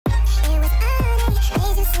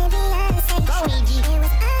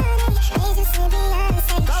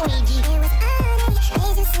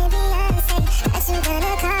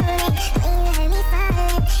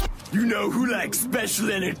like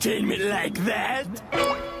special entertainment like that?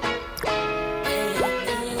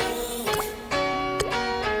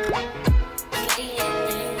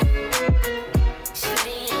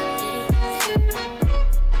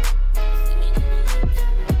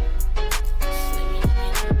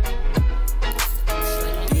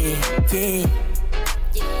 Yeah.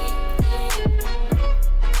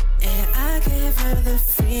 And I gave her the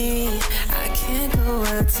free. I can't go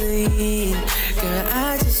out to eat. Girl,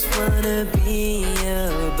 I just wanna be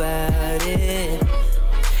about it.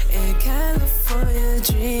 In California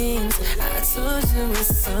dreams, I told you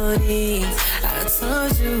it's so neat. I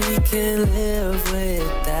told you we can live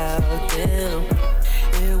without them.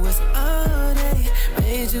 It was all day,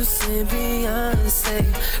 made you sing Beyonce.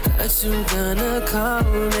 Thought you gonna call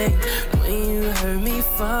me when you heard me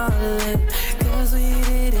falling. Cause we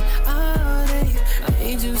did it all day,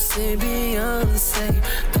 made you sing Beyonce.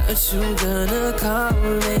 Thought you gonna call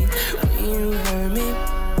me when you heard me.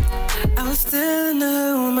 I was still in the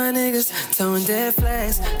hood with my niggas, tone dead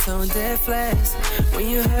flags, tone dead flags. When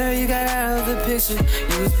you heard you got out of the picture,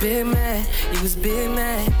 you was big mad, you was big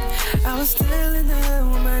mad. I was still in the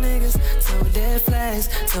hood with my niggas, tone dead flags,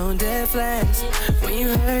 tone dead flags. When you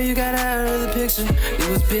heard you got out of the picture,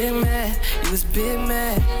 you was big mad, you was big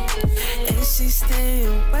mad. And she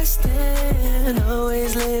staying West End,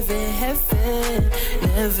 always live in heaven.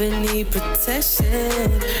 Never need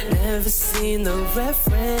protection, never seen no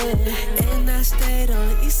reference. And I stayed on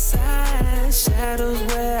the east side, shadows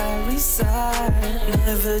where I reside.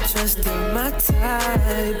 Never trusted my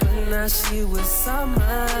type, but now she was all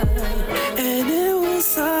mine. And it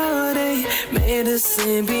was all day, made her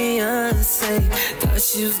sing Beyonce. Thought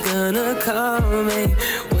she was gonna call me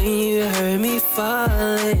when you heard me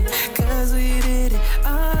falling. Cause we did it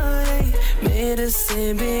all day, made her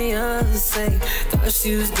sing Beyonce. Thought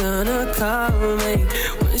she was gonna call me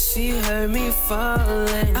when she heard me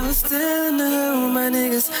falling. I was still in the hood with my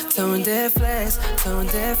niggas, tone dead flags, tone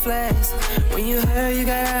dead flags. When you heard you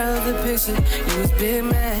got out of the picture, you was big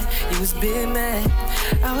mad, you was big mad.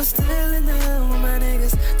 I was still in the hood with my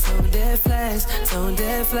niggas, tone dead flags, tone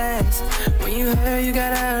dead flags. When you heard you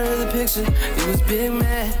got out of the picture, you was big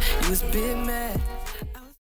mad, you was big mad.